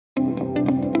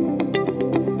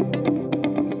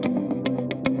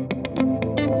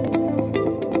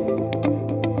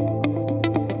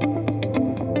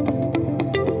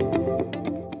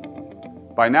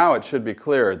By now it should be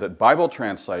clear that Bible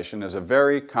translation is a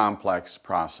very complex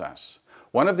process.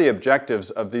 One of the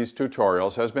objectives of these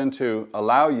tutorials has been to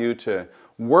allow you to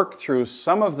work through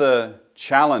some of the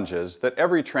challenges that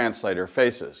every translator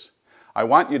faces. I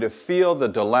want you to feel the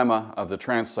dilemma of the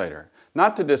translator,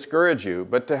 not to discourage you,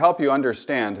 but to help you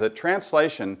understand that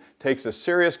translation takes a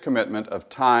serious commitment of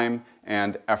time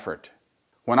and effort.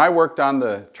 When I worked on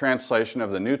the translation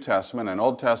of the New Testament and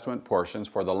Old Testament portions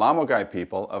for the Lamogai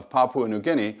people of Papua New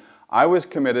Guinea, I was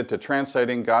committed to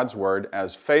translating God's Word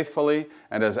as faithfully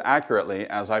and as accurately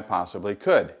as I possibly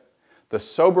could. The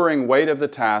sobering weight of the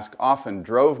task often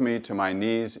drove me to my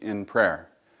knees in prayer.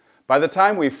 By the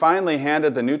time we finally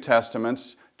handed the New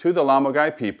Testaments to the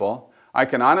Lamogai people, I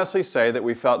can honestly say that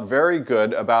we felt very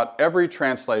good about every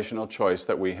translational choice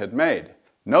that we had made.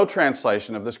 No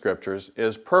translation of the Scriptures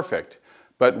is perfect,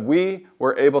 but we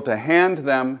were able to hand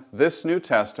them this New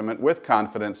Testament with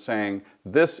confidence, saying,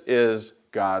 "This is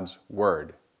God's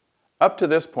Word." Up to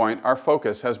this point, our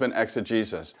focus has been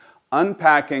exegesis,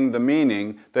 unpacking the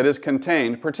meaning that is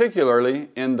contained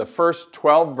particularly in the first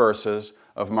 12 verses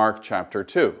of Mark chapter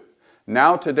 2.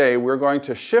 Now today we're going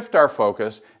to shift our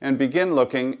focus and begin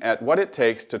looking at what it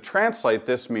takes to translate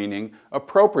this meaning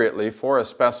appropriately for a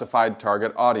specified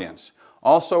target audience.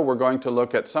 Also, we're going to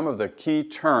look at some of the key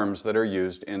terms that are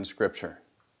used in Scripture.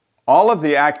 All of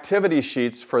the activity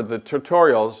sheets for the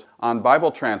tutorials on Bible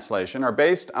translation are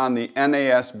based on the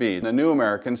NASB, the New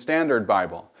American Standard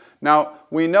Bible. Now,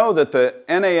 we know that the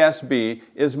NASB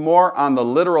is more on the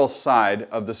literal side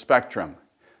of the spectrum.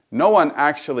 No one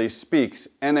actually speaks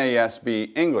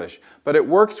NASB English, but it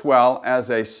works well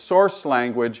as a source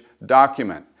language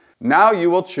document. Now you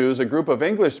will choose a group of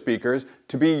English speakers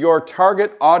to be your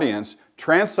target audience,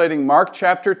 translating Mark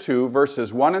chapter 2,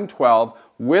 verses 1 and 12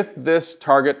 with this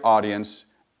target audience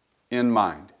in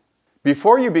mind.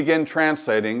 Before you begin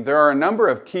translating, there are a number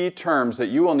of key terms that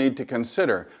you will need to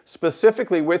consider,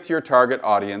 specifically with your target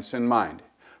audience in mind.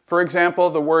 For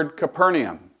example, the word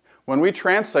Capernaum. When we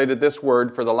translated this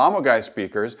word for the Lamogai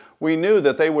speakers, we knew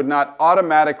that they would not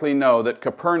automatically know that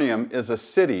Capernaum is a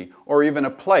city or even a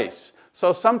place.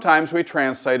 So sometimes we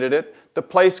translated it the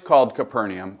place called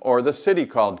Capernaum or the city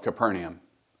called Capernaum.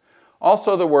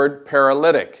 Also the word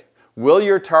paralytic. Will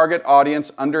your target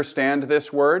audience understand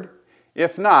this word?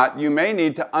 If not, you may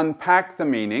need to unpack the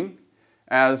meaning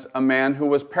as a man who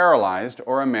was paralyzed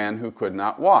or a man who could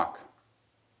not walk.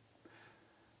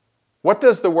 What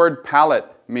does the word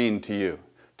pallet mean to you?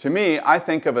 To me, I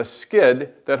think of a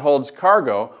skid that holds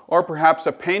cargo or perhaps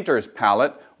a painter's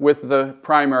palette with the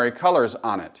primary colors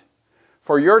on it.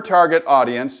 For your target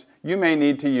audience, you may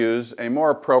need to use a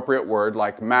more appropriate word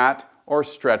like mat or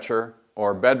stretcher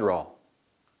or bedroll.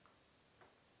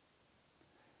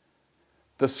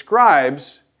 The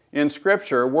scribes in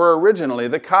Scripture were originally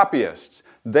the copyists.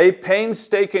 They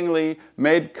painstakingly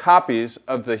made copies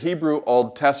of the Hebrew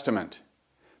Old Testament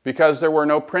because there were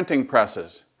no printing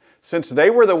presses. Since they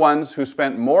were the ones who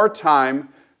spent more time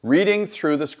reading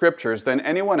through the Scriptures than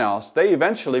anyone else, they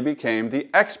eventually became the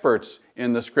experts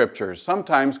in the Scriptures,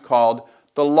 sometimes called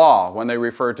the law when they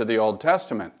refer to the Old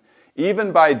Testament.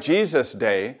 Even by Jesus'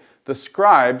 day, the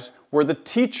scribes were the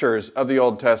teachers of the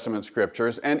Old Testament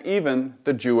Scriptures and even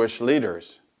the Jewish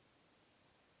leaders.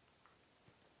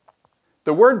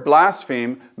 The word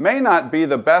blaspheme may not be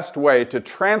the best way to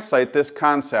translate this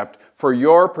concept for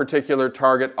your particular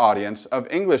target audience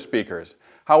of English speakers.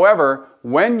 However,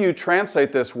 when you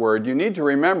translate this word, you need to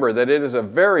remember that it is a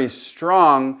very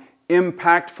strong,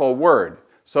 impactful word.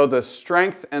 So the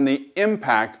strength and the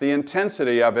impact, the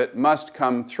intensity of it must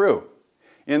come through.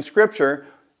 In Scripture,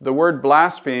 the word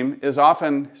blaspheme is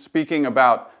often speaking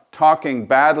about talking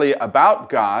badly about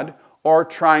God or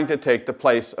trying to take the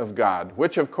place of God,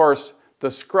 which of course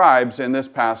the scribes in this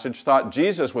passage thought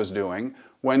Jesus was doing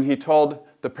when he told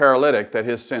the paralytic that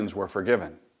his sins were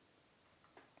forgiven.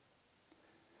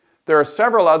 There are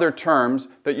several other terms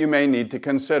that you may need to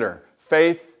consider: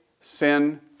 faith,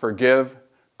 sin, forgive,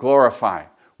 glorify.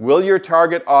 Will your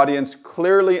target audience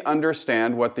clearly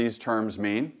understand what these terms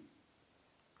mean?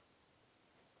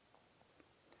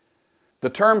 The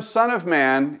term Son of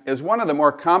Man is one of the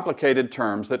more complicated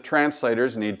terms that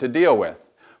translators need to deal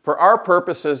with. For our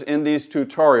purposes in these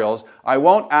tutorials, I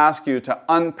won't ask you to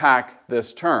unpack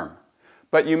this term,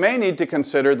 but you may need to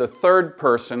consider the third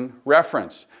person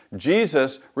reference.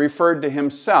 Jesus referred to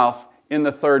himself in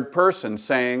the third person,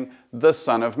 saying, "the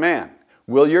Son of Man."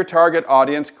 Will your target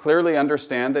audience clearly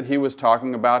understand that he was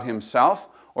talking about himself,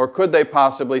 or could they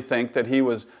possibly think that he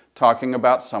was talking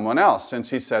about someone else since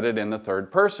he said it in the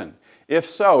third person? If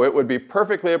so, it would be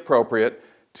perfectly appropriate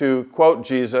to quote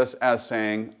Jesus as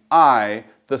saying, "I,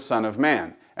 the Son of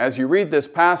Man." As you read this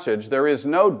passage, there is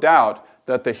no doubt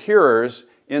that the hearers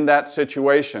in that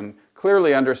situation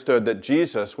clearly understood that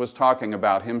Jesus was talking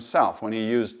about himself when he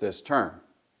used this term.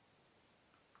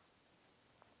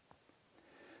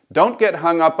 Don't get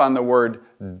hung up on the word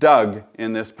dug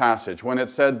in this passage when it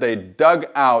said they dug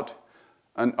out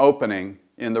an opening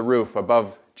in the roof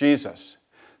above Jesus.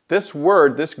 This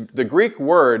word, the Greek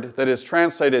word that is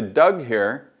translated dug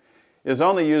here, is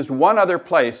only used one other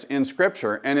place in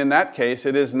Scripture, and in that case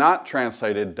it is not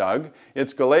translated dug.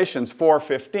 It's Galatians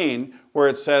 4:15, where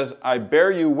it says, I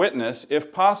bear you witness,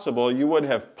 if possible, you would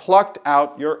have plucked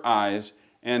out your eyes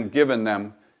and given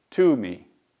them to me.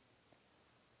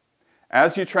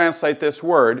 As you translate this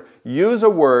word, use a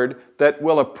word that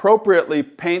will appropriately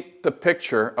paint the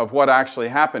picture of what actually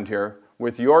happened here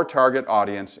with your target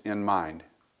audience in mind.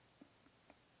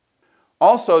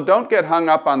 Also, don't get hung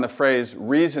up on the phrase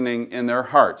reasoning in their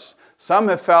hearts. Some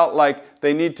have felt like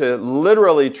they need to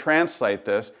literally translate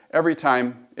this every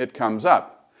time it comes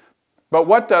up. But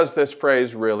what does this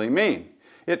phrase really mean?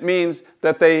 It means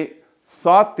that they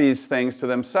thought these things to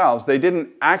themselves. They didn't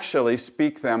actually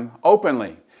speak them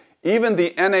openly. Even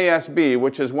the NASB,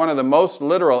 which is one of the most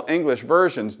literal English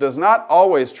versions, does not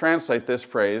always translate this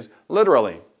phrase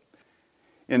literally.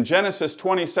 In Genesis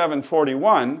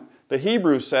 27:41, the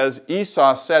Hebrew says,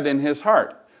 Esau said in his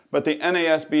heart, but the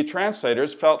NASB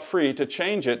translators felt free to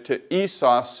change it to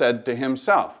Esau said to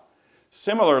himself.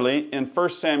 Similarly, in 1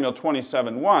 Samuel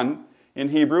 27:1, in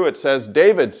Hebrew it says,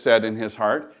 David said in his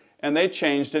heart, and they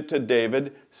changed it to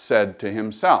David said to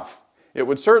himself. It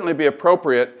would certainly be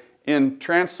appropriate in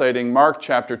translating Mark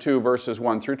chapter 2, verses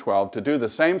 1 through 12, to do the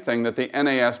same thing that the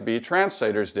NASB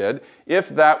translators did, if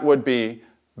that would be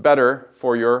better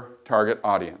for your target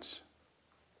audience.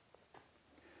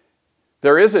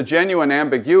 There is a genuine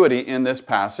ambiguity in this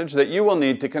passage that you will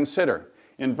need to consider.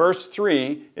 In verse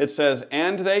 3, it says,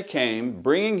 and they came,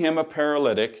 bringing him a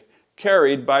paralytic,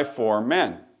 carried by 4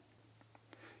 men.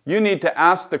 You need to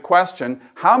ask the question,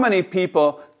 how many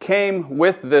people came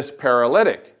with this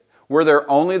paralytic? Were there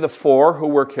only the 4 who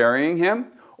were carrying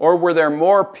him, or were there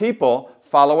more people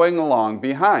following along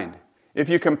behind? If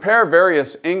you compare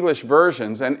various English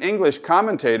versions and English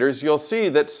commentators, you'll see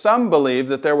that some believe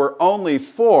that there were only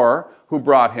 4 who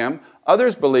brought him.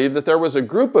 Others believe that there was a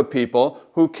group of people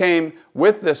who came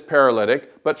with this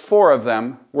paralytic, but 4 of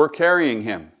them were carrying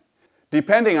him.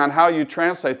 Depending on how you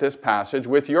translate this passage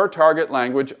with your target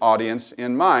language audience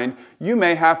in mind, you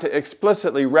may have to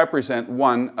explicitly represent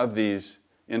one of these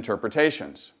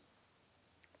interpretations.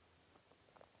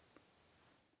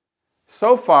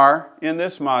 So far in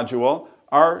this module,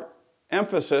 our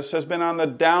emphasis has been on the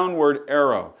downward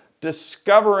arrow,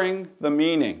 discovering the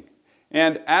meaning.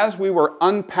 And as we were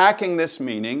unpacking this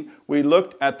meaning, we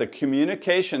looked at the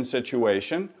communication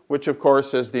situation, which of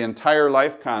course is the entire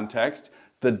life context,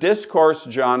 the discourse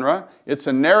genre. It's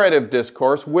a narrative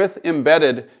discourse with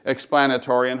embedded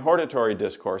explanatory and hortatory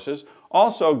discourses.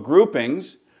 Also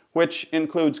groupings, which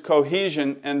includes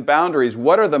cohesion and boundaries.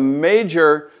 What are the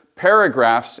major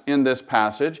paragraphs in this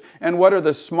passage, and what are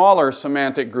the smaller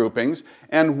semantic groupings,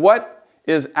 and what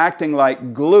is acting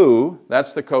like glue,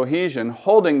 that's the cohesion,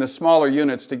 holding the smaller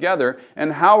units together,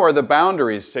 and how are the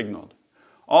boundaries signaled?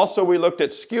 Also, we looked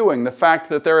at skewing, the fact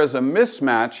that there is a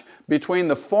mismatch between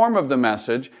the form of the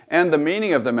message and the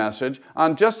meaning of the message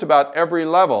on just about every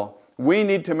level. We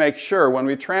need to make sure when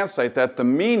we translate that the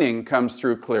meaning comes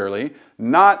through clearly,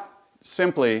 not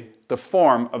simply the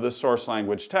form of the source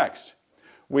language text.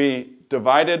 We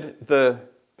divided the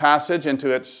passage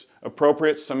into its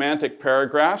appropriate semantic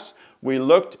paragraphs. We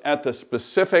looked at the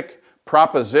specific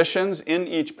propositions in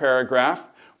each paragraph.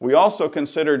 We also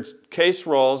considered case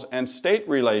roles and state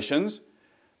relations.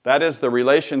 That is, the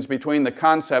relations between the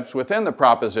concepts within the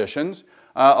propositions.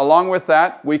 Along with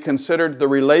that, we considered the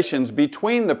relations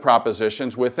between the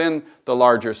propositions within the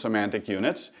larger semantic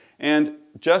units. And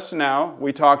just now,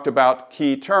 we talked about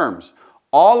key terms.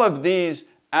 All of these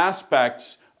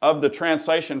aspects of the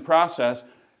translation process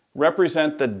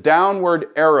represent the downward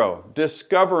arrow,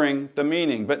 discovering the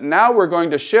meaning. But now we're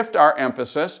going to shift our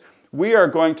emphasis. We are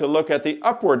going to look at the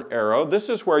upward arrow. This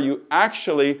is where you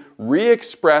actually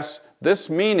re-express this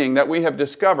meaning that we have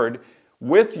discovered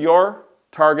with your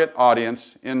target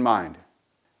audience in mind.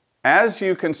 As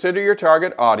you consider your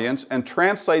target audience and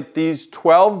translate these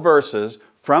 12 verses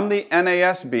from the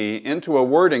NASB into a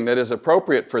wording that is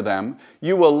appropriate for them,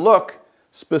 you will look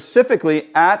specifically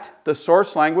at the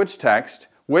source language text,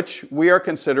 which we are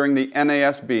considering the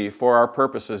NASB for our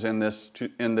purposes in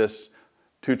this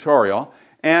tutorial.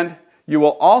 And you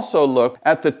will also look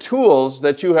at the tools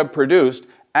that you have produced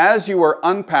as you are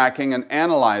unpacking and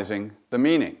analyzing the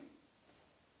meaning.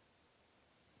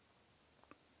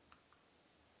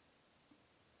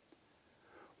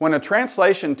 When a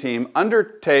translation team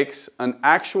undertakes an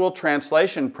actual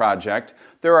translation project,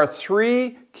 there are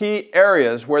three key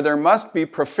areas where there must be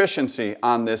proficiency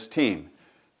on this team: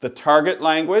 the target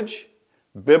language,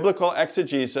 biblical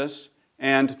exegesis,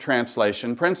 and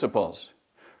translation principles.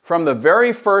 From the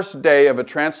very first day of a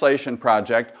translation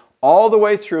project all the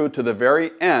way through to the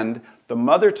very end, the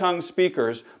mother tongue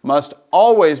speakers must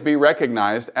always be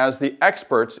recognized as the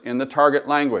experts in the target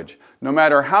language. No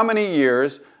matter how many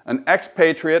years an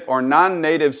expatriate or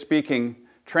non-native speaking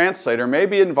translator may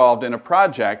be involved in a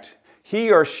project,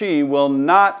 he or she will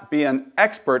not be an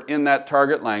expert in that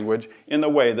target language in the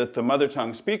way that the mother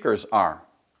tongue speakers are.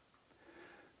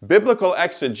 Biblical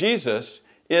exegesis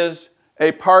is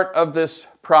a part of this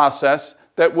process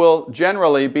that will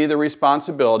generally be the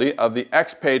responsibility of the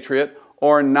expatriate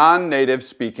or non-native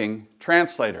speaking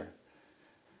translator.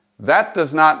 That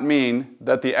does not mean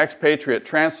that the expatriate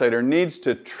translator needs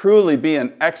to truly be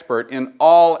an expert in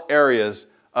all areas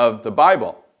of the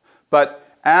Bible. But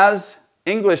as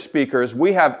English speakers,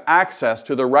 we have access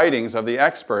to the writings of the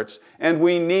experts, and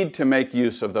we need to make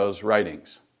use of those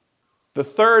writings. The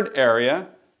third area,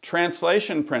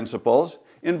 translation principles,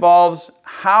 involves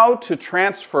how to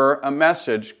transfer a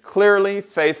message clearly,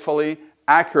 faithfully,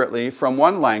 accurately from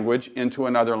one language into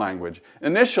another language.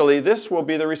 Initially, this will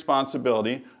be the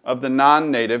responsibility of the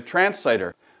non-native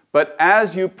translator. But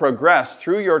as you progress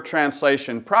through your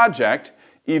translation project,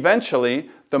 eventually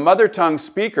the mother tongue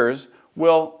speakers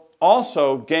will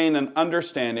also gain an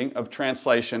understanding of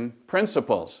translation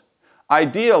principles.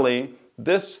 Ideally,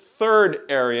 this third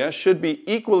area should be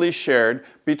equally shared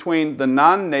between the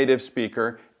non-native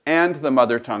speaker and the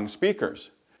mother tongue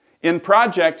speakers. In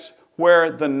projects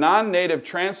where the non-native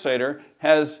translator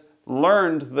has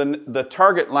learned the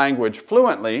target language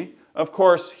fluently, of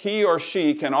course, he or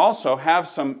she can also have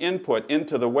some input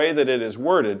into the way that it is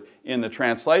worded in the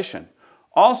translation.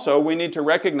 Also, we need to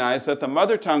recognize that the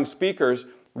mother tongue speakers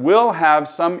will have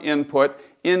some input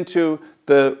into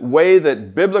the way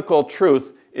that biblical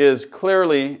truth is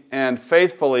clearly and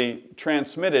faithfully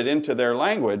transmitted into their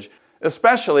language,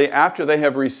 especially after they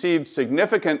have received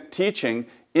significant teaching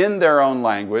in their own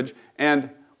language, and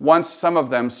once some of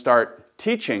them start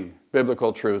teaching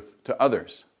biblical truth to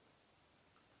others.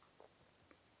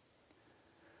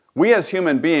 We as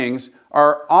human beings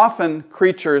are often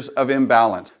creatures of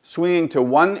imbalance, swinging to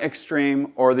one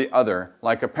extreme or the other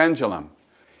like a pendulum.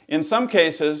 In some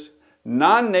cases,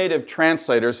 non-native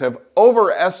translators have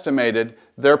overestimated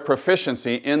their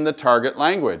proficiency in the target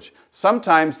language.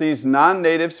 Sometimes these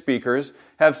non-native speakers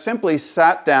have simply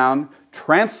sat down,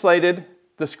 translated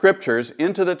the scriptures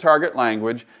into the target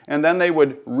language, and then they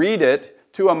would read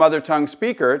it to a mother tongue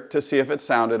speaker to see if it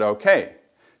sounded okay.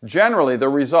 Generally, the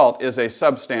result is a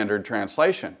substandard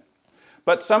translation.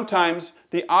 But sometimes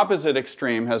the opposite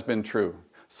extreme has been true.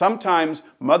 Sometimes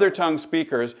mother tongue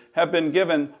speakers have been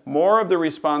given more of the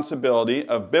responsibility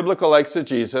of biblical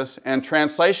exegesis and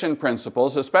translation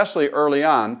principles, especially early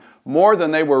on, more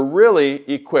than they were really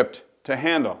equipped to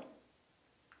handle.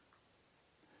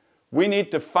 We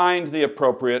need to find the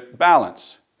appropriate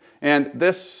balance. And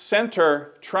this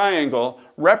center triangle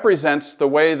represents the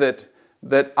way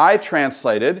that I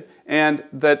translated and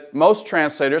that most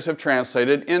translators have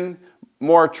translated in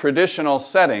more traditional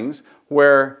settings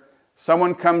where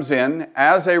someone comes in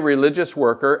as a religious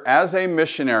worker, as a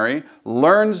missionary,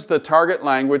 learns the target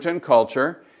language and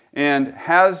culture, and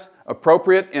has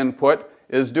appropriate input,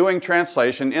 is doing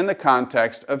translation in the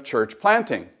context of church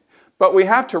planting. But we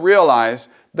have to realize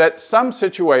that some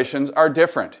situations are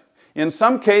different. In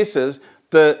some cases,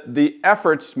 the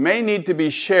efforts may need to be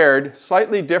shared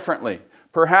slightly differently.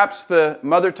 Perhaps the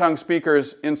mother tongue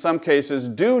speakers in some cases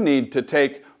do need to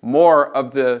take more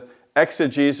of the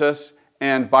exegesis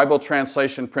and Bible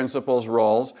translation principles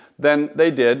roles than they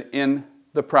did in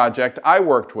the project I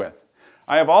worked with.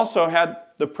 I have also had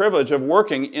the privilege of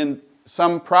working in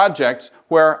some projects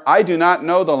where I do not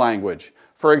know the language.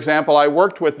 For example, I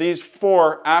worked with these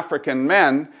 4 African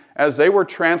men as they were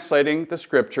translating the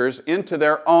scriptures into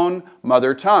their own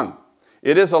mother tongue.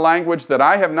 It is a language that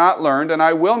I have not learned and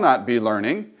I will not be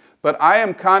learning, but I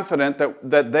am confident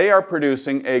that they are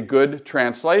producing a good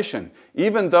translation.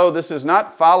 Even though this is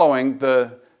not following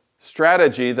the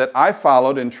strategy that I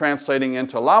followed in translating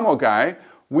into Lamogai,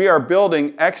 we are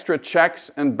building extra checks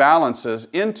and balances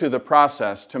into the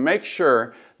process to make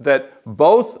sure that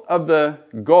both of the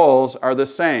goals are the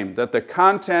same, that the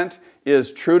content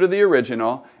is true to the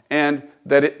original and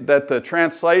that the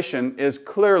translation is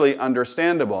clearly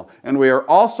understandable. And we are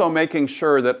also making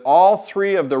sure that all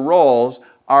 3 of the roles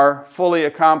are fully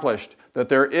accomplished, that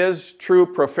there is true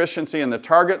proficiency in the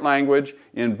target language,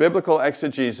 in biblical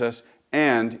exegesis,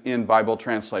 and in Bible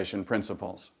translation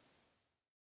principles.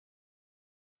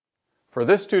 For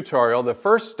this tutorial, the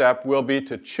first step will be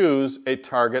to choose a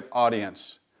target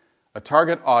audience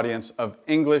of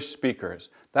English speakers.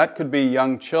 That could be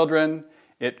young children,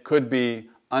 it could be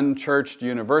unchurched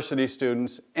university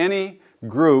students, any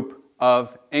group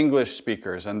of English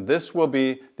speakers, and this will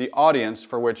be the audience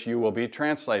for which you will be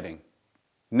translating.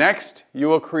 Next, you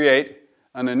will create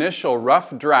an initial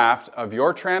rough draft of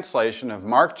your translation of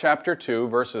Mark chapter 2,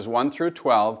 verses 1 through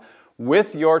 12,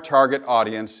 with your target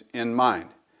audience in mind.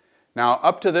 Now,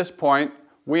 up to this point,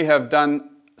 we have done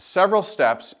several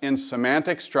steps in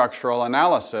semantic structural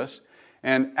analysis,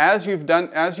 and as you've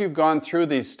gone through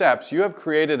these steps, you have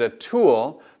created a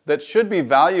tool that should be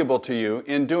valuable to you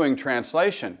in doing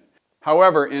translation.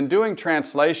 However, in doing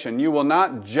translation, you will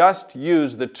not just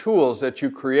use the tools that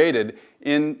you created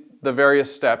in the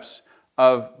various steps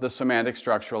of the semantic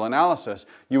structural analysis.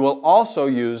 You will also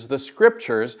use the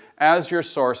scriptures as your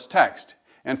source text.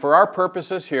 And for our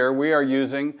purposes here, we are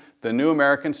using the New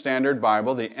American Standard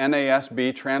Bible, the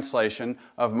NASB translation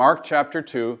of Mark chapter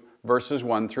 2, verses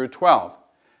 1 through 12.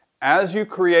 As you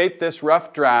create this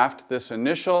rough draft, this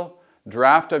initial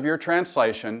draft of your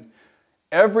translation,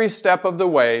 every step of the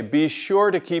way, be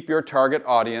sure to keep your target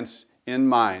audience in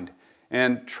mind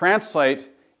and translate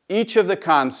each of the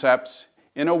concepts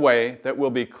in a way that will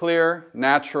be clear,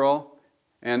 natural,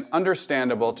 and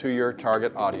understandable to your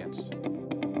target audience.